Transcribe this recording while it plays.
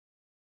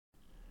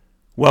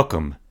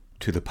Welcome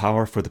to the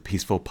Power for the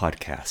Peaceful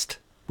podcast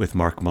with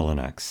Mark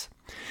Mullinax.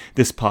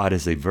 This pod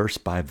is a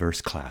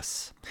verse-by-verse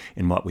class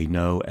in what we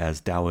know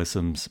as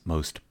Taoism's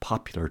most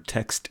popular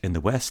text in the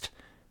West,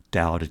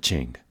 Tao Te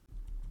Ching.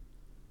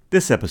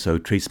 This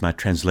episode treats my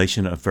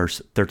translation of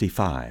verse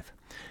 35,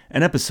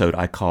 an episode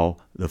I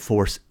call The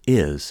Force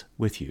Is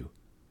With You.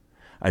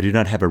 I do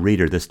not have a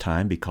reader this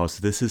time because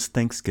this is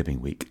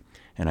Thanksgiving week,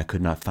 and I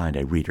could not find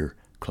a reader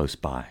close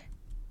by.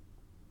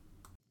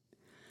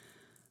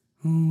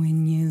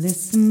 When you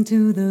listen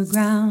to the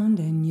ground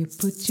and you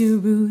put your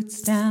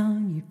roots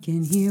down, you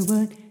can hear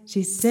what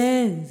she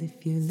says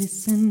if you're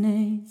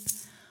listening.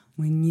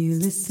 When you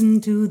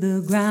listen to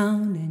the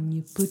ground and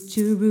you put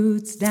your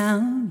roots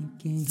down,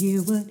 you can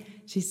hear what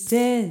she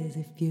says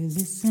if you're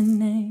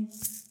listening.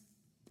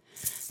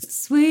 The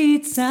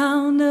sweet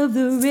sound of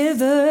the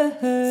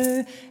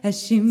river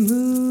as she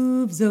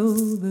moves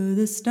over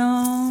the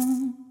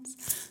stones.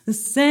 The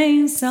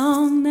same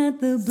song that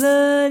the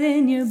blood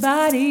in your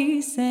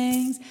body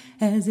sings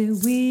as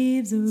it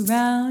weaves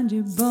around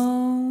your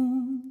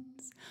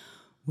bones.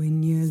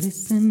 When you're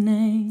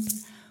listening,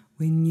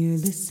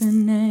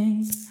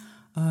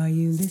 are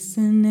you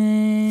listening?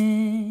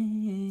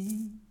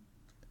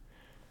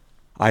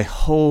 I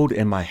hold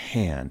in my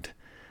hand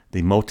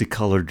the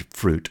multicolored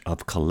fruit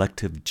of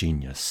collective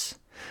genius,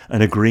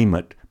 an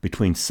agreement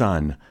between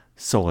sun,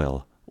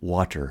 soil,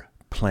 water,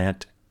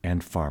 plant,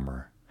 and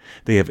farmer.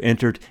 They have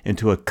entered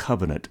into a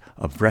covenant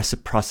of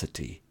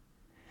reciprocity.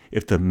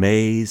 If the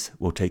maize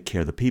will take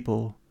care of the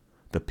people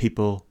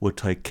will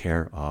take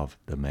care of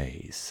the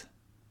maize.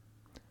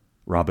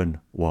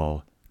 Robin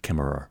Wall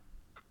Kimmerer.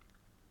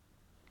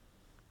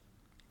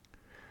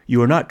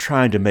 You are not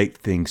trying to make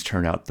things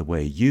turn out the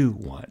way you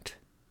want.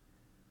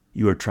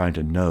 You are trying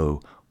to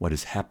know what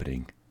is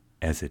happening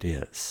as it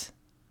is.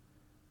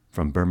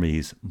 From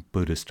Burmese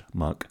Buddhist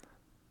monk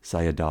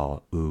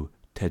Sayadaw U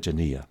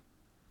Tejaniya.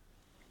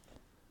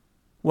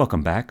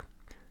 Welcome back.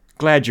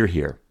 Glad you're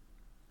here.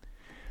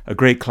 A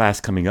great class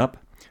coming up.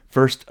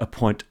 First, a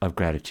point of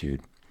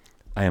gratitude.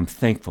 I am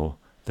thankful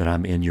that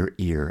I'm in your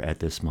ear at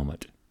this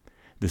moment.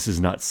 This is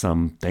not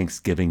some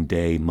Thanksgiving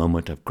Day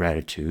moment of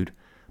gratitude,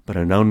 but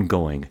an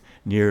ongoing,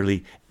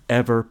 nearly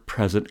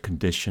ever-present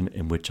condition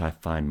in which I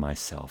find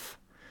myself.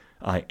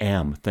 I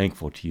am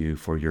thankful to you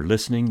for your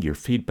listening, your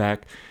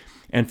feedback,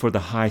 and for the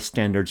high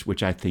standards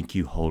which I think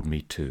you hold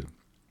me to.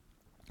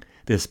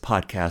 This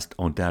podcast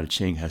on Tao Te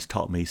Ching has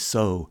taught me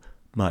so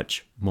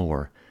much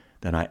more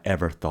than I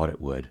ever thought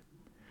it would.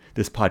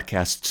 This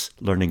podcast's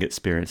learning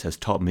experience has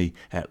taught me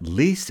at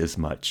least as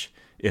much,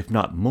 if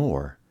not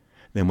more,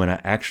 than when I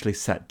actually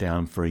sat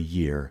down for a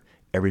year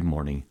every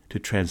morning to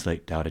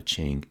translate Tao Te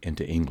Ching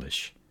into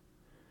English.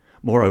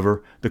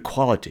 Moreover, the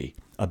quality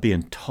of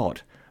being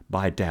taught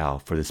by Tao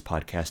for this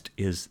podcast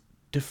is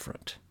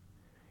different.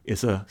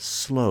 It's a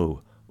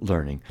slow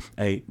learning,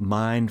 a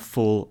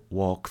mindful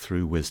walk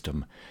through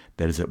wisdom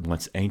that is at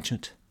once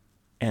ancient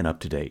and up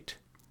to date.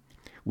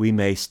 We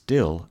may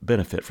still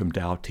benefit from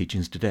Tao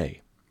teachings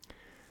today.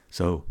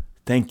 So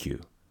thank you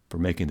for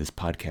making this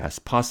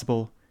podcast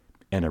possible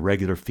and a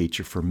regular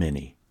feature for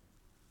many,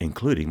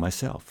 including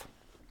myself.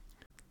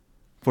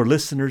 For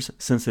listeners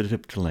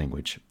sensitive to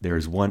language, there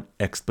is one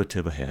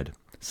expletive ahead,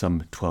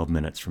 some 12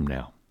 minutes from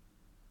now.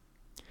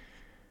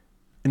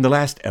 In the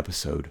last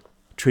episode,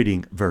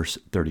 treating verse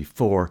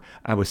 34,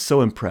 I was so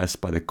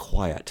impressed by the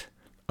quiet,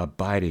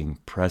 abiding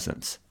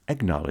presence,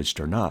 acknowledged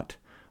or not,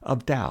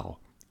 of Tao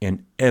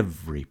in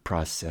every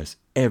process,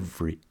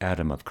 every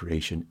atom of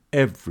creation,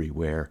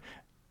 everywhere,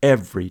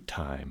 every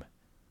time.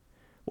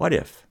 What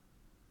if,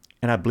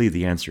 and I believe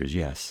the answer is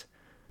yes,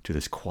 to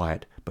this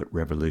quiet but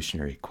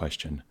revolutionary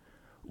question,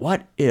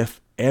 what if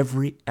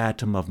every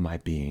atom of my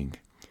being,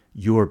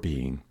 your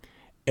being,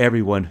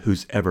 everyone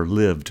who's ever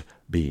lived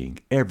being,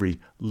 every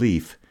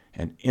leaf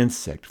and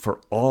insect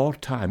for all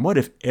time, what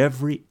if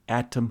every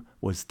atom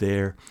was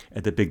there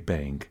at the Big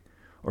Bang,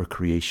 or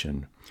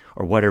creation,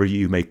 or whatever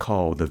you may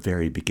call the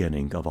very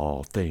beginning of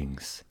all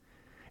things,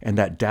 and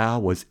that Tao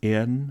was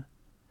in,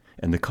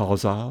 and the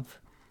cause of,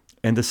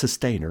 and the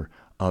sustainer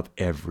of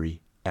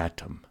every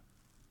atom?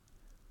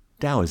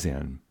 Tao is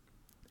in,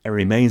 and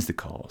remains the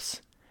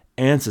cause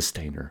and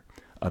sustainer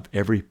of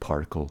every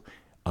particle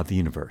of the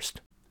universe.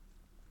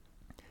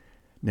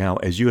 Now,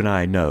 as you and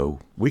I know,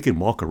 we can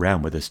walk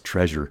around with this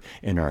treasure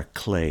in our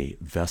clay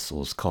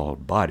vessels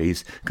called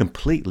bodies,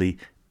 completely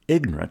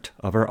ignorant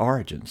of our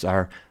origins,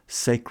 our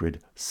sacred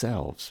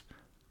selves.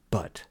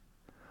 But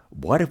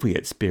what if we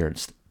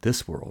experienced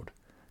this world,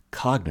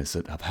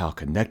 cognizant of how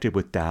connected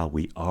with Tao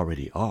we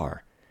already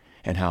are,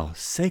 and how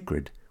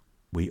sacred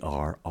we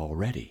are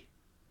already?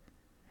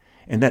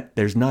 And that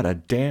there's not a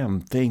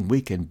damn thing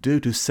we can do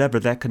to sever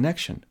that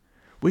connection.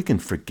 We can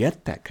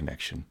forget that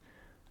connection,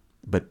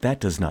 but that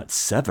does not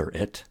sever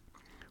it.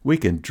 We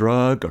can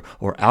drug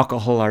or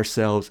alcohol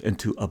ourselves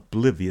into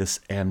oblivious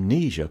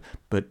amnesia,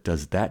 but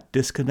does that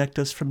disconnect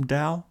us from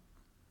Tao?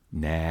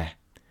 Nah.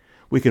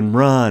 We can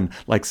run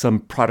like some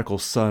prodigal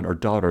son or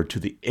daughter to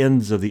the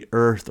ends of the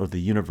earth or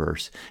the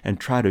universe and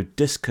try to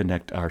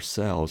disconnect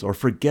ourselves or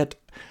forget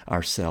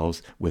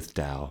ourselves with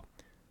Tao.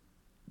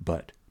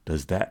 But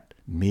does that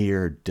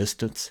mere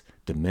distance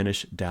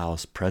diminish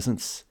Tao's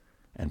presence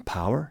and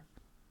power?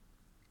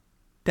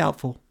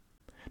 Doubtful.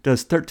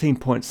 Does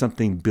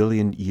 13-point-something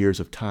billion years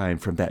of time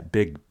from that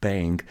Big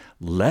Bang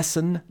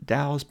lessen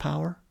Tao's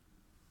power?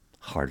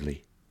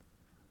 Hardly.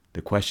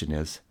 The question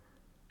is,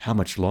 how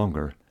much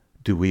longer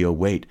do we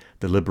await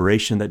the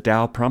liberation that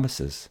Tao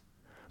promises?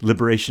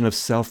 Liberation of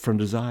self from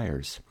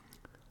desires.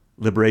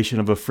 Liberation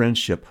of a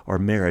friendship or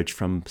marriage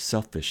from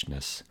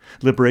selfishness.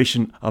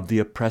 Liberation of the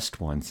oppressed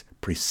ones,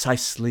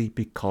 precisely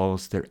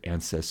because their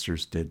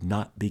ancestors did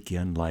not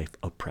begin life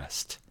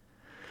oppressed.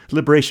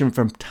 Liberation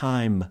from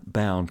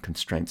time-bound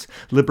constraints.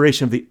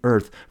 Liberation of the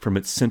earth from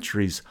its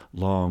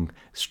centuries-long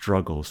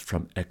struggles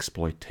from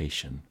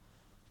exploitation.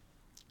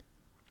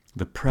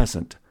 The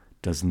present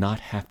does not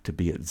have to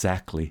be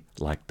exactly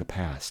like the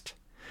past.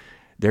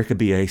 There could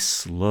be a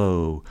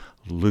slow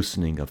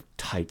loosening of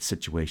tight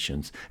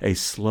situations, a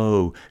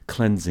slow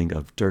cleansing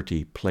of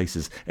dirty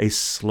places, a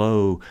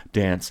slow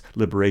dance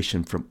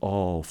liberation from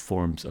all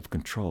forms of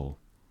control.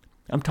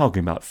 I'm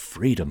talking about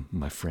freedom,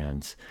 my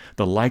friends,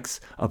 the likes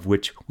of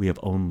which we have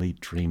only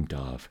dreamed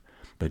of,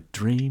 but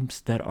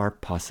dreams that are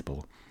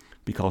possible,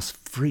 because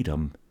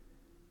freedom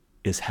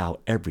is how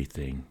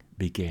everything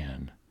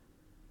began.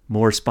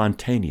 More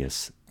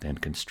spontaneous than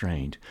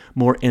constrained,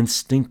 more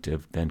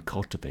instinctive than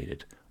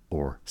cultivated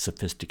or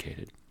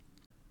sophisticated.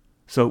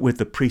 So with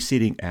the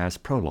preceding as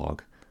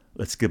prologue,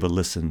 let's give a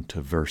listen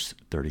to verse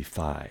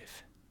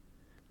 35.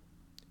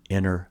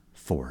 Inner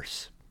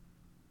force.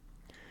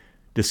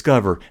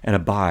 Discover and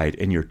abide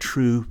in your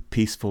true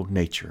peaceful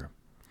nature.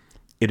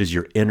 It is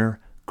your inner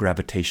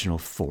gravitational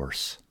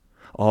force.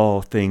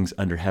 All things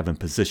under heaven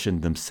position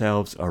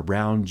themselves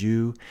around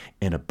you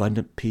in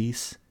abundant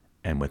peace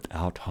and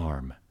without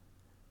harm.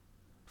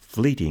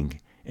 Fleeting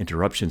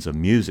interruptions of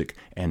music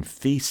and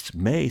feasts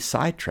may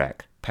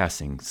sidetrack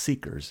passing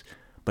seekers,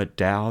 but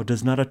Tao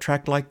does not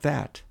attract like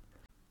that.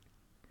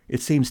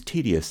 It seems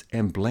tedious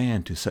and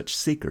bland to such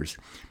seekers,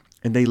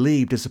 and they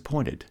leave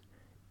disappointed,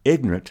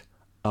 ignorant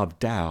of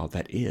Tao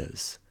that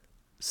is,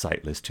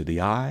 sightless to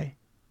the eye,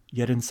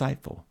 yet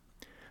insightful,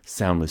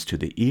 soundless to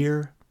the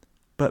ear,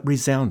 but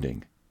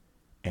resounding,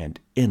 and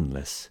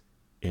endless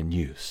in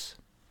use.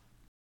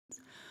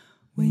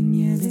 When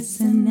you're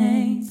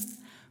listening,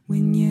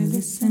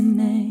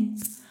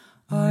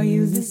 are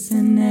you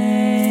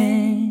listening?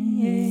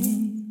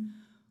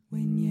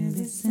 When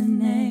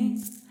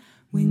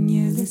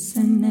you're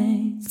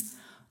listening,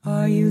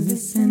 are you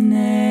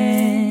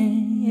listening?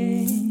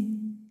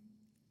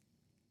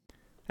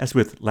 As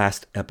with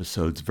last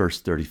episode's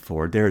verse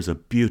 34, there is a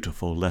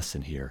beautiful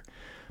lesson here.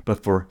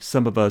 But for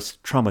some of us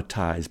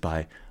traumatized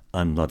by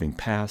unloving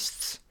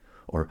pasts,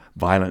 or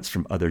violence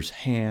from others'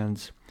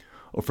 hands,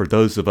 or for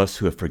those of us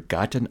who have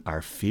forgotten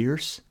our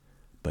fierce,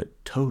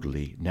 but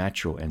totally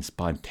natural and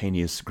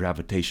spontaneous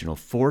gravitational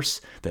force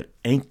that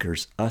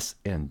anchors us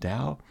in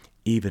Tao,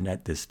 even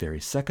at this very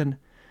second,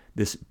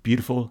 this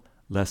beautiful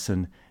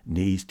lesson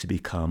needs to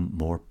become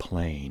more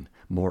plain,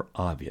 more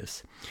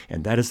obvious.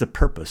 And that is the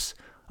purpose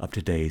of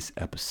today's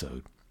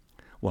episode.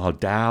 While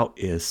Tao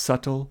is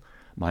subtle,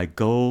 my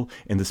goal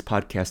in this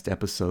podcast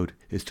episode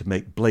is to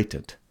make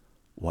blatant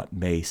what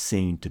may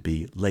seem to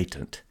be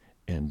latent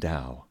in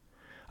Tao.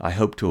 I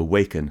hope to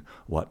awaken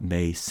what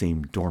may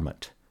seem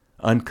dormant,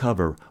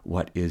 uncover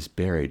what is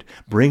buried,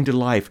 bring to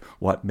life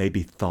what may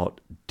be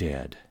thought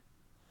dead.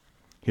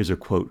 Here's a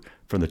quote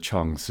from the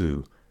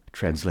Chuang-Tzu,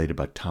 translated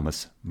by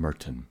Thomas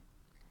Merton.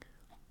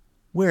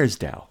 Where is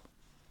Tao?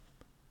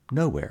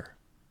 Nowhere.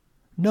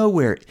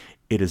 Nowhere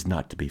it is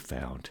not to be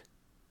found.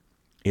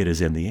 It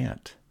is in the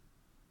ant.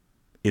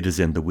 It is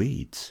in the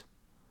weeds.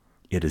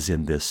 It is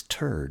in this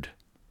turd.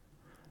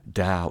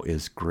 Tao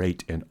is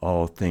great in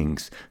all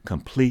things,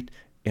 complete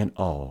in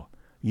all,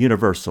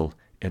 universal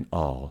in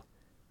all,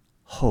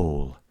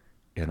 whole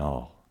in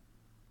all.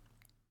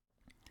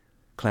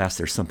 Class,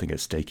 there's something at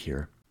stake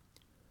here.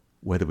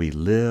 Whether we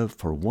live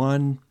for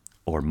one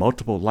or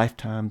multiple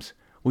lifetimes,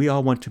 we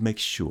all want to make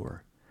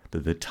sure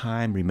that the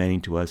time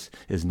remaining to us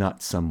is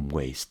not some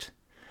waste,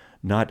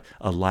 not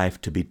a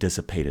life to be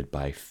dissipated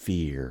by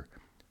fear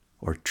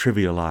or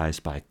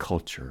trivialized by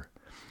culture,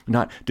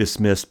 not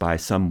dismissed by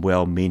some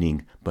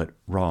well-meaning but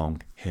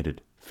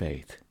wrong-headed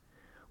faith.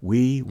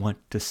 We want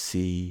to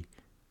see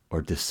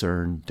or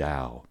discern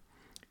Tao,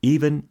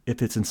 even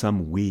if it's in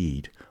some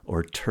weed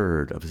or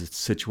turd of a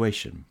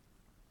situation.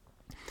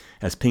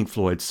 As Pink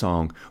Floyd's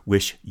song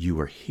Wish You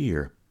Were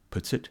Here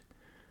puts it,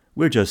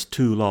 we're just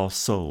two lost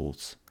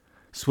souls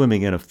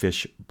swimming in a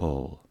fish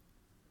bowl.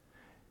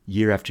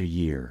 Year after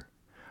year,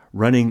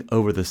 running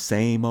over the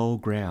same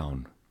old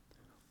ground.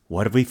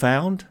 What have we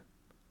found?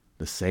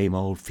 The same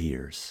old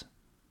fears.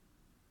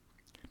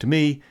 To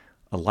me,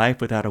 a life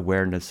without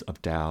awareness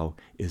of Tao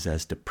is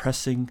as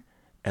depressing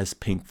as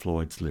Pink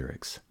Floyd's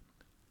lyrics.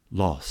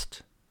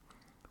 Lost,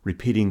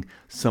 repeating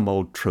some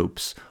old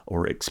tropes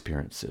or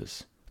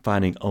experiences,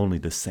 finding only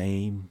the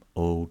same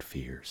old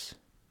fears.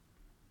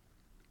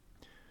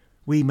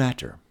 We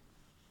matter,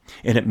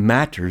 and it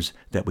matters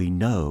that we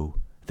know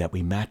that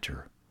we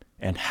matter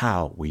and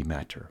how we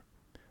matter,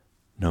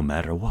 no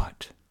matter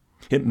what.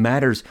 It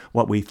matters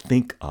what we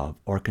think of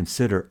or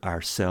consider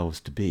ourselves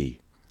to be.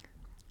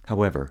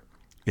 However,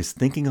 is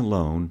thinking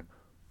alone,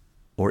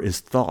 or is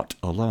thought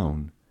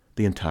alone,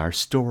 the entire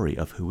story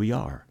of who we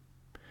are?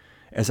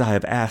 As I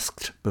have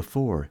asked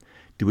before,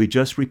 do we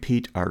just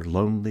repeat our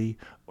lonely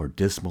or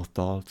dismal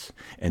thoughts,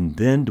 and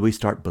then do we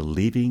start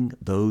believing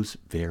those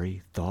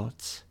very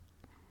thoughts?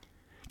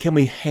 Can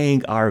we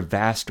hang our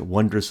vast,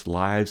 wondrous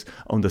lives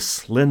on the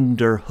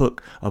slender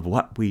hook of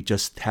what we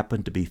just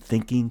happen to be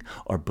thinking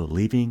or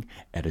believing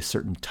at a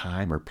certain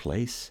time or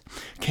place?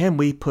 Can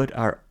we put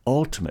our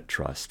ultimate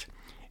trust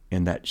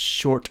in that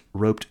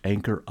short-roped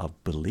anchor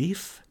of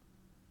belief?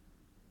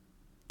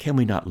 Can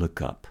we not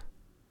look up,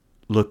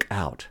 look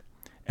out,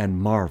 and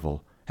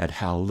marvel at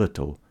how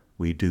little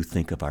we do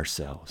think of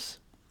ourselves?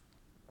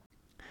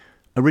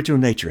 Original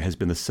nature has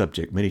been the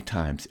subject many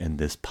times in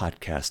this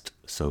podcast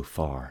so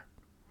far.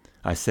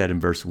 I said in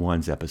verse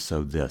 1's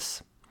episode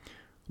this: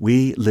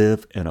 we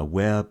live in a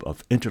web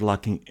of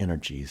interlocking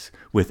energies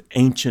with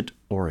ancient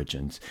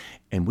origins,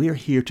 and we are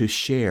here to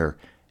share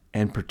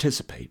and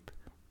participate,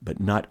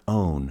 but not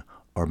own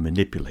or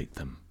manipulate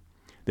them.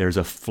 There's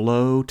a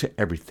flow to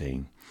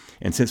everything,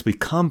 and since we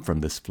come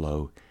from this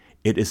flow,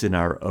 it is in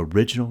our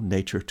original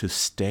nature to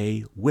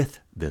stay with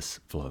this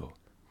flow.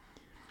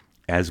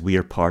 As we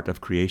are part of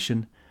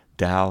creation,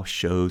 Tao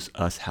shows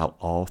us how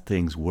all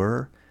things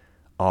were,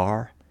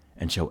 are,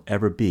 and shall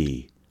ever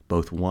be,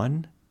 both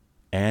one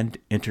and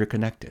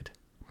interconnected.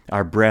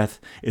 Our breath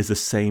is the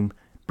same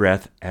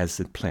breath as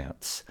the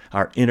plants.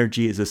 Our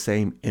energy is the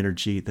same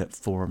energy that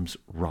forms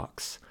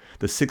rocks.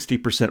 The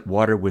 60%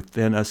 water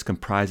within us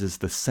comprises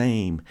the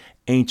same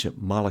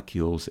ancient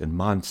molecules and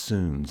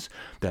monsoons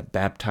that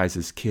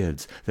baptizes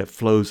kids, that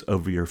flows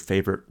over your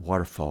favorite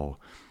waterfall,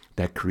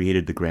 that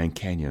created the Grand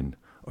Canyon,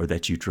 or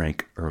that you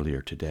drank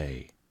earlier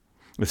today.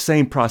 The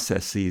same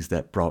processes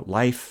that brought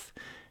life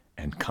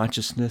and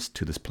consciousness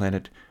to this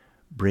planet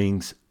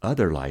brings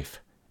other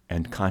life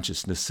and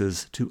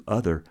consciousnesses to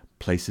other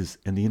places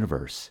in the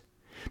universe.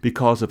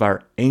 Because of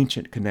our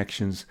ancient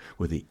connections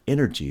with the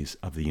energies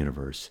of the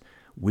universe,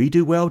 we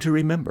do well to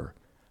remember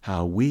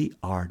how we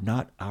are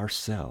not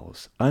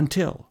ourselves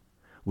until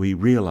we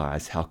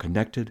realize how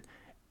connected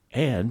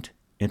and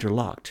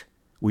interlocked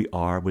we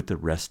are with the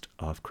rest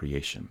of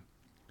creation.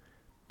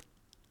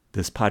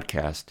 This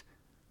podcast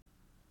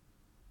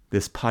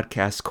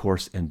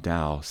course in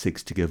Tao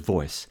seeks to give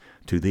voice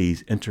to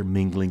these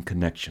intermingling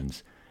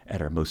connections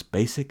at our most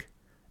basic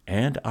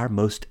and our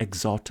most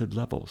exalted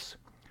levels.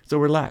 So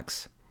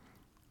relax.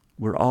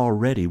 We're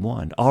already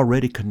one,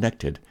 already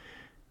connected.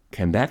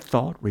 Can that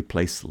thought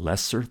replace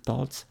lesser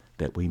thoughts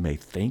that we may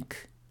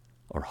think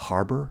or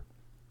harbor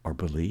or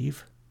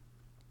believe?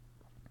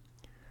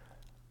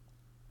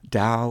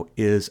 Tao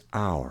is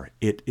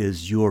it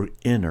is your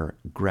inner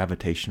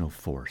gravitational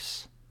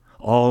force.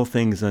 All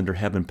things under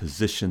heaven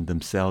position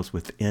themselves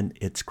within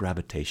its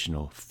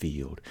gravitational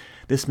field.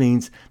 This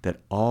means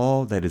that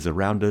all that is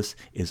around us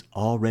is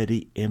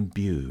already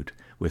imbued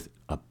with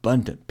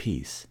abundant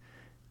peace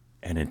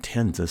and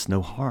intends us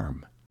no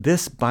harm.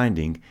 This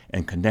binding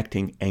and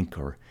connecting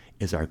anchor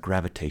is our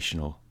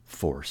gravitational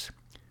force.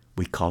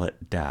 We call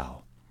it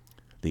Tao,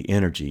 the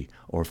energy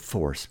or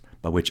force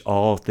by which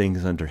all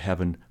things under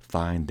heaven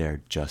find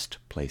their just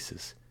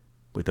places,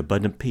 with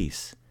abundant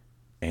peace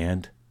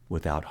and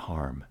without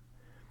harm.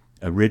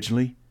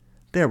 Originally,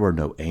 there were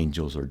no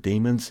angels or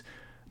demons,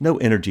 no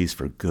energies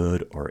for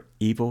good or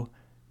evil.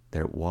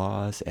 There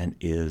was and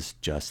is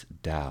just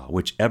Tao,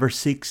 which ever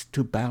seeks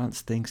to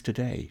balance things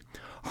today,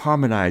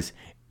 harmonize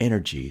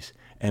energies,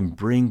 and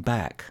bring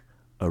back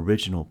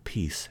original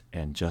peace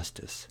and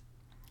justice.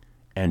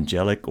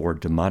 Angelic or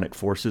demonic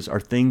forces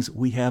are things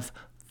we have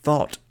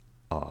thought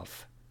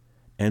of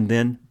and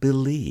then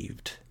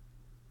believed.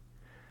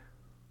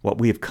 What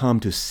we have come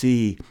to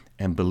see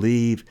and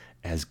believe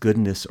as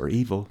goodness or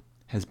evil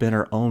has been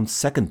our own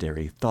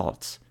secondary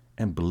thoughts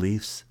and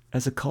beliefs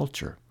as a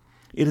culture.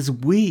 It is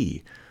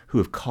we who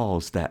have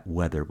caused that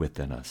weather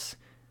within us.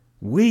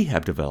 We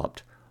have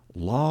developed,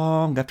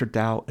 long after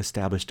Tao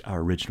established our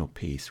original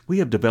peace, we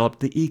have developed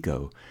the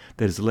ego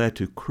that has led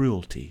to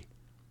cruelty,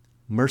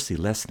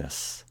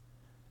 mercilessness,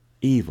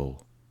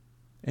 evil,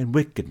 and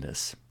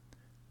wickedness.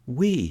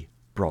 We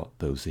brought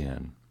those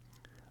in.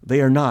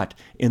 They are not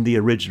in the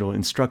original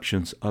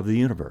instructions of the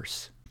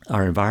universe.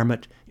 Our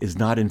environment is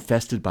not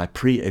infested by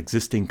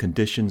pre-existing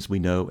conditions we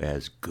know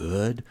as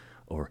good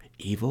or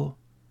evil,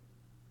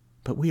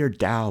 but we are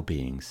Tao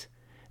beings,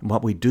 and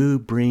what we do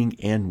bring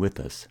in with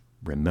us,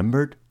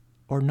 remembered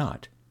or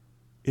not,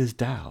 is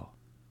Tao.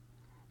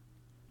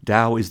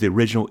 Tao is the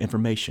original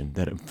information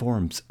that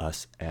informs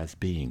us as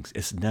beings.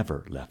 It's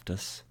never left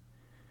us.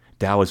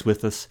 Tao is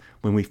with us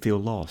when we feel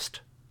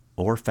lost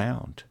or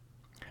found.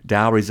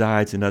 Tao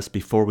resides in us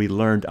before we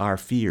learned our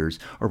fears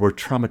or were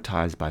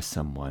traumatized by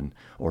someone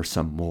or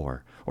some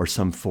more or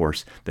some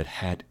force that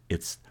had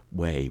its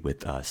way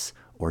with us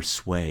or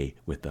sway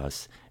with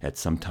us at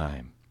some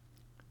time.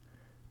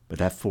 But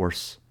that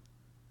force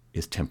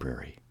is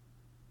temporary.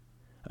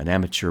 An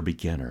amateur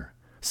beginner,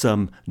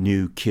 some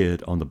new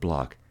kid on the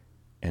block,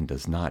 and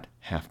does not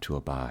have to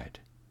abide.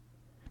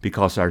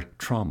 Because our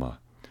trauma,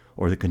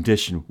 or the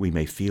condition we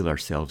may feel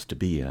ourselves to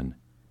be in,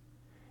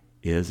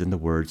 is, in the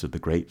words of the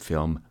great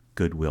film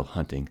Good Will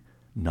Hunting,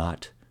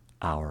 not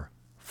our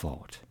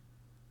fault.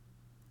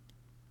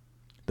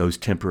 Those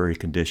temporary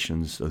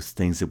conditions, those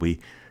things that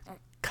we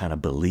kind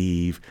of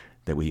believe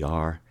that we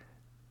are,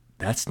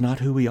 that's not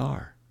who we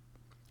are.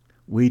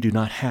 We do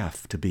not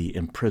have to be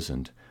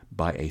imprisoned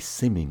by a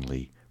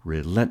seemingly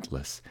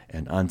relentless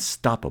and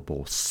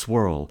unstoppable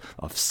swirl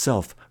of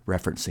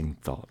self-referencing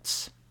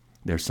thoughts.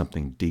 There's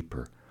something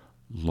deeper,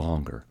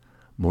 longer,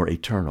 more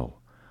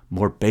eternal,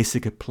 more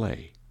basic at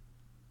play.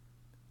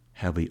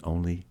 Have we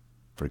only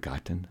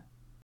forgotten?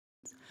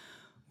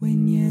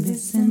 When you're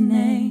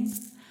listening,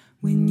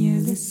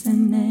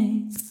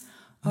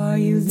 are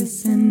you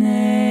listening?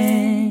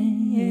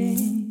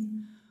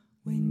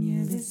 When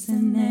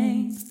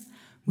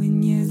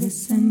you're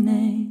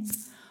listening,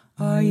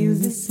 are you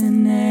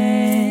listening?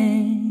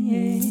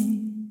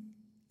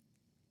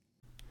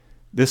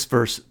 This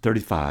verse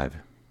 35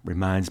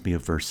 reminds me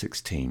of verse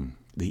 16,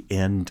 the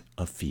end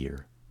of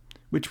fear,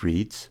 which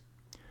reads,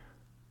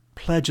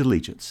 "Pledge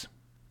allegiance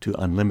to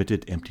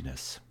unlimited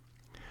emptiness.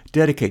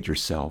 Dedicate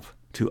yourself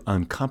to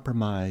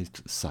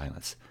uncompromised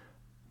silence.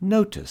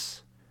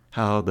 Notice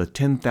how the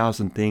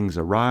 10,000 things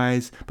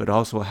arise, but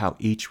also how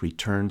each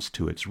returns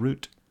to its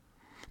root.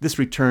 This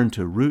return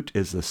to root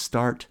is the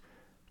start,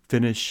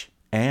 finish,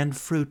 and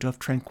fruit of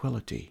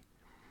tranquility.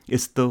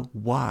 It's the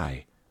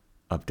why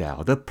of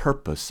Tao, the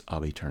purpose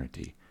of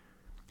eternity.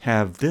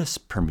 Have this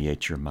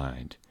permeate your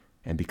mind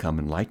and become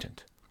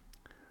enlightened.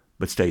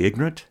 But stay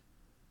ignorant,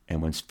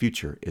 and one's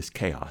future is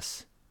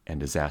chaos and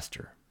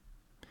disaster.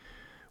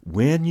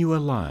 When you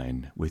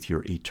align with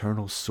your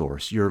eternal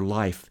source, your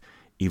life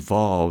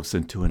evolves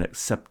into an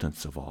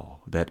acceptance of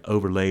all that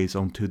overlays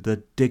onto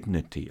the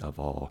dignity of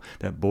all,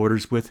 that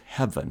borders with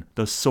heaven,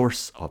 the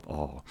source of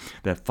all,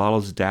 that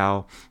follows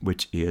Tao,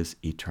 which is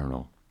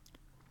eternal.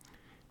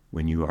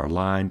 When you are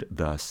aligned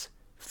thus,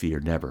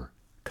 fear never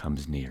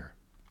comes near."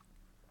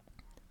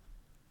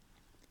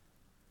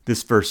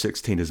 This verse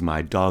 16 is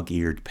my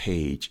dog-eared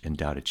page in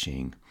Tao Te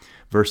Ching.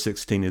 Verse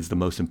 16 is the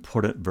most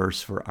important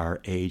verse for our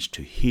age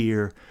to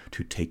hear,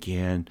 to take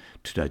in,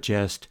 to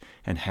digest,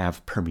 and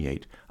have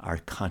permeate our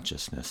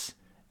consciousness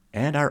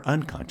and our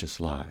unconscious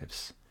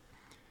lives.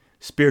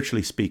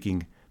 Spiritually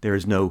speaking, there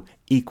is no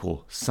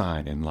equal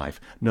sign in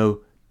life,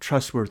 no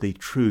trustworthy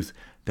truth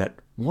that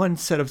one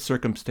set of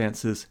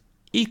circumstances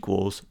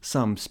equals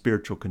some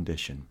spiritual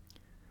condition.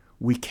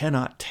 We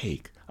cannot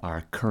take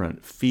our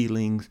current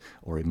feelings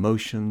or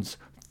emotions,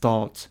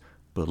 thoughts,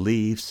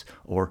 beliefs,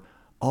 or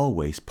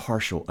always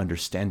partial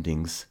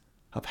understandings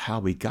of how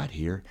we got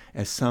here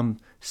as some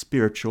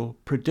spiritual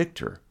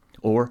predictor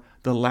or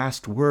the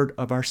last word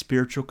of our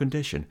spiritual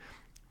condition.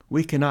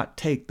 We cannot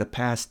take the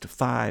past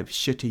 5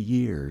 shitty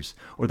years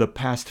or the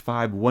past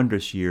 5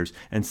 wondrous years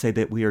and say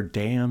that we are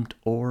damned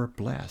or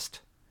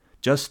blessed,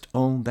 just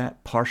on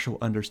that partial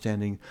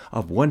understanding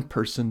of one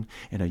person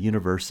in a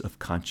universe of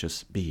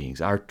conscious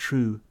beings. Our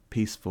true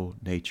peaceful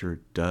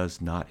nature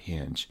does not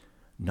hinge,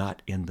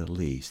 not in the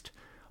least,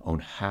 on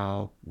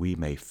how we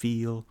may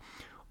feel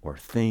or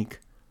think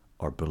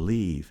or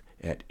believe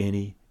at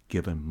any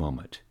given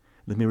moment.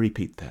 Let me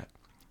repeat that.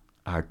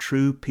 Our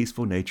true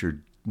peaceful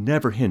nature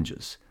never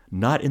hinges,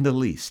 not in the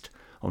least,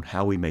 on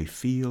how we may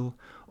feel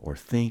or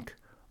think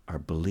or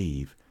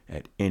believe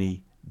at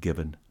any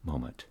given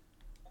moment.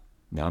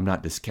 Now, I'm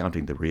not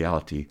discounting the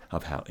reality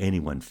of how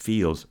anyone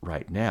feels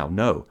right now.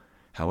 No.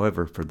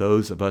 However, for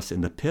those of us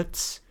in the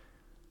pits,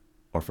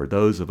 or for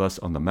those of us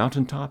on the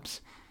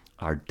mountaintops,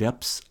 our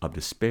depths of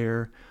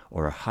despair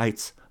or our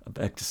heights of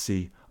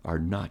ecstasy are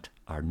not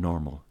our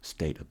normal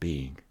state of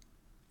being.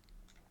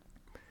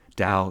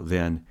 Tao,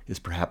 then, is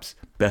perhaps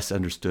best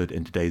understood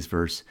in today's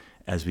verse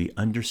as we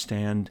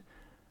understand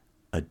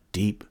a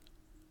deep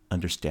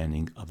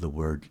understanding of the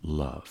word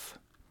love.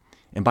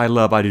 And by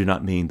love, I do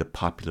not mean the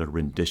popular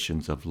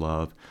renditions of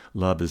love.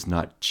 Love is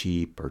not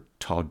cheap or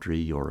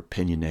tawdry or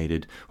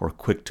opinionated or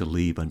quick to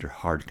leave under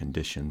hard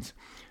conditions.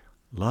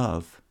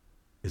 Love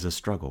is a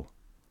struggle.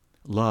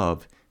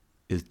 Love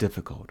is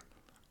difficult.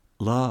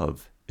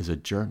 Love is a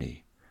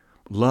journey.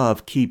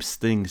 Love keeps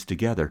things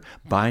together,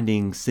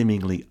 binding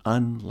seemingly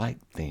unlike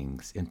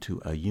things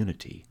into a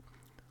unity.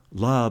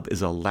 Love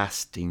is a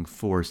lasting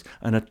force,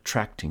 an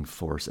attracting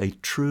force, a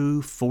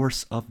true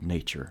force of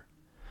nature.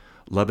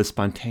 Love is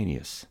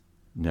spontaneous,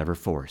 never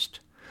forced.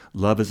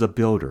 Love is a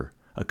builder,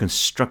 a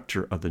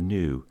constructor of the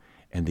new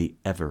and the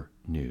ever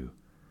new.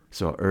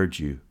 So I urge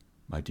you,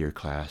 my dear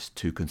class,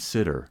 to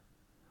consider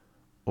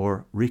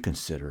or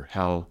reconsider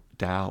how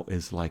Tao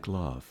is like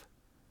love.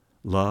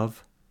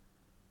 Love,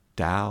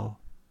 Tao,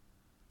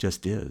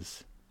 just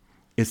is.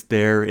 It's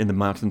there in the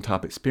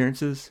mountaintop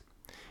experiences.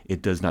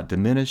 It does not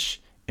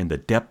diminish in the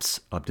depths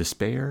of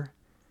despair.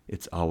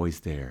 It's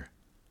always there,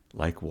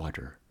 like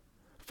water,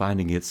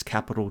 finding its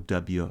capital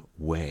W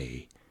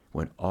way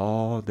when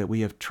all that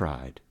we have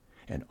tried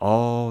and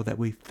all that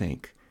we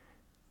think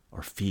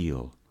or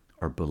feel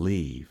or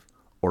believe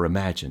or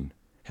imagine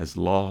has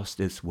lost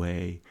its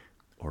way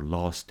or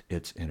lost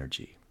its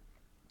energy.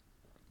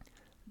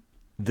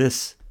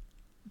 This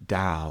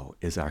Tao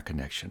is our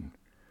connection.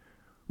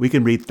 We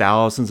can read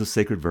thousands of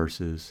sacred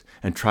verses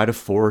and try to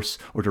force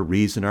or to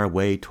reason our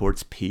way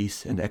towards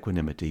peace and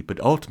equanimity, but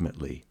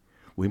ultimately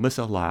we must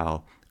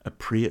allow a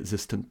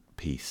pre-existent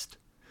peace,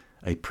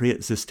 a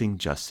pre-existing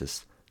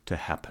justice to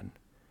happen.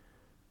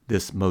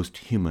 This most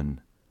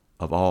human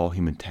of all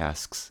human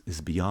tasks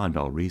is beyond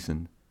all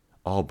reason,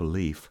 all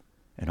belief,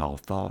 and all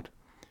thought,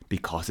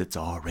 because it's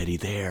already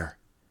there.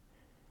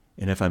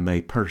 And if I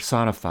may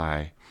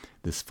personify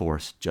this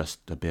force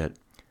just a bit,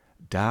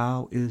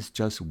 Tao is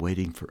just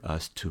waiting for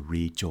us to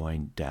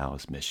rejoin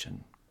Tao's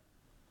mission.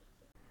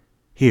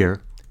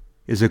 Here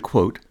is a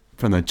quote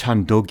from the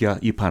Chandogya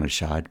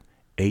Upanishad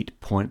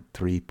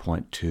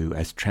 8.3.2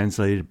 as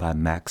translated by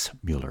Max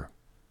Mueller.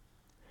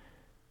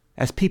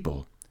 As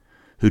people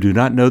who do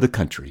not know the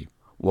country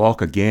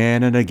walk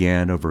again and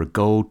again over a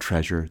gold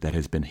treasure that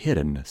has been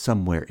hidden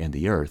somewhere in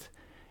the earth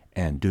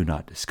and do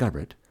not discover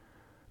it,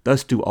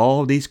 thus do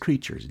all these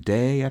creatures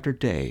day after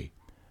day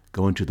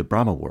go into the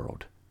Brahma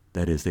world,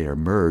 that is, they are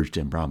merged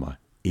in Brahma,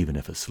 even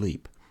if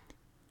asleep,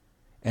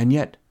 and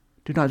yet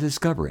do not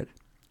discover it,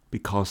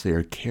 because they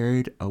are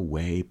carried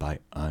away by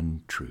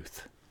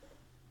untruth.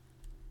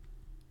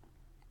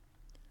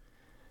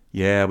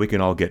 Yeah, we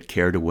can all get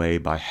carried away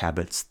by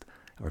habits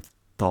or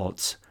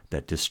thoughts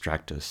that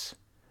distract us.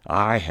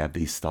 I have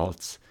these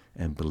thoughts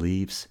and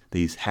beliefs,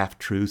 these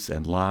half-truths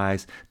and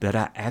lies that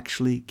I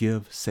actually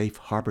give safe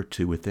harbor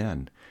to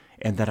within,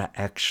 and that I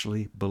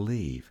actually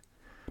believe.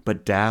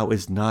 But Tao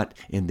is not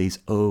in these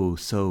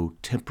so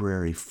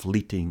temporary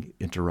fleeting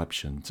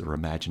interruptions or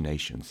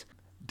imaginations.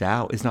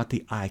 Tao is not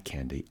the eye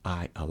candy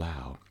I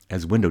allow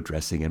as window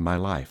dressing in my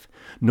life,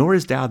 nor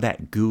is Tao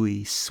that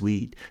gooey,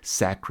 sweet,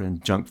 saccharine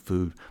junk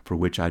food for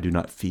which I do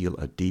not feel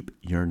a deep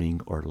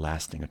yearning or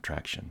lasting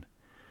attraction.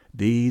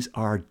 These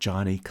are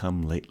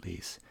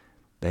Johnny-come-latelys.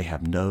 They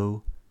have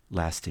no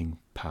lasting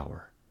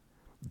power.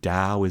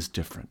 Tao is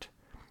different.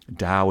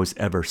 Tao is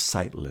ever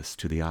sightless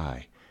to the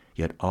eye,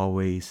 yet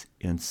always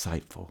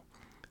insightful,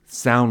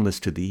 soundless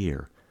to the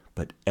ear,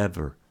 but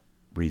ever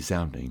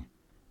resounding,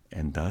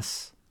 and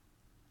thus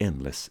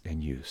endless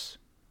in use.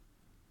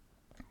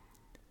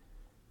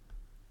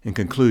 In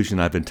conclusion,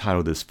 I've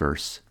entitled this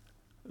verse,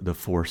 "The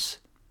Force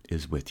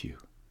is with you."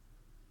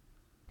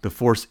 The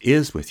Force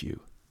is with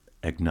you,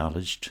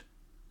 acknowledged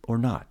or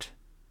not.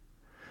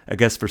 I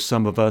guess for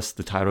some of us,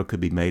 the title could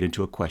be made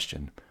into a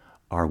question.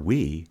 Are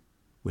we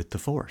with the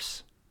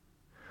Force?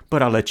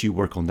 But I'll let you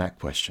work on that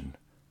question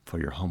for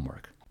your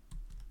homework.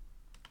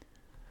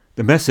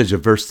 The message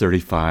of verse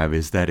 35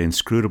 is that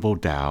inscrutable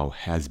Tao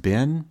has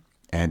been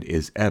and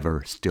is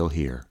ever still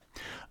here,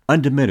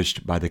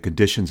 undiminished by the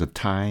conditions of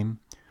time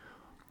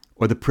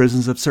or the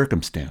prisons of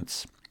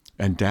circumstance,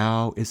 and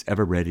Tao is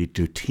ever ready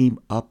to team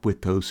up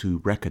with those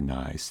who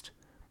recognized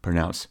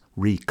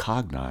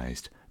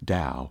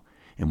Tao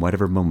in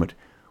whatever moment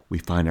we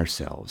find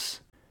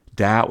ourselves.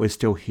 Tao is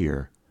still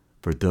here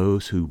for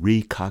those who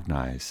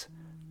recognize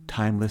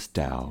timeless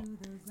Tao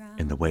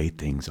in the way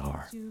things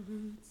are.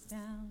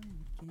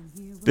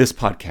 This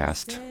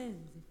podcast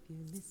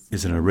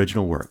is an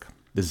original work,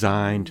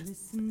 designed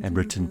and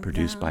written,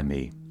 produced by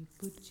me.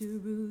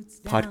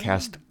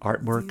 Podcast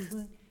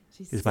artwork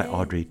is by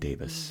Audrey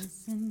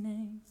Davis.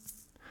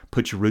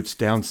 Put Your Roots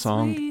Down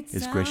song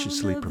is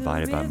graciously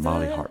provided by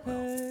Molly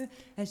Hartwell.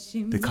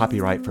 The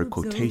copyright for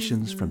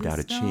quotations from Tao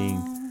Te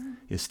Ching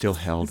is still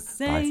held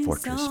by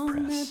Fortress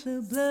Press.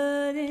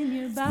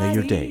 May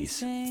your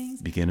days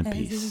begin in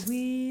peace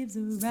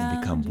and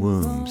become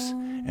wombs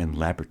and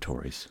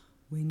laboratories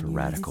for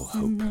radical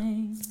hope.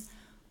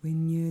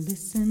 When you're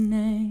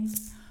listening,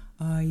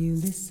 are you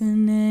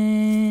listening?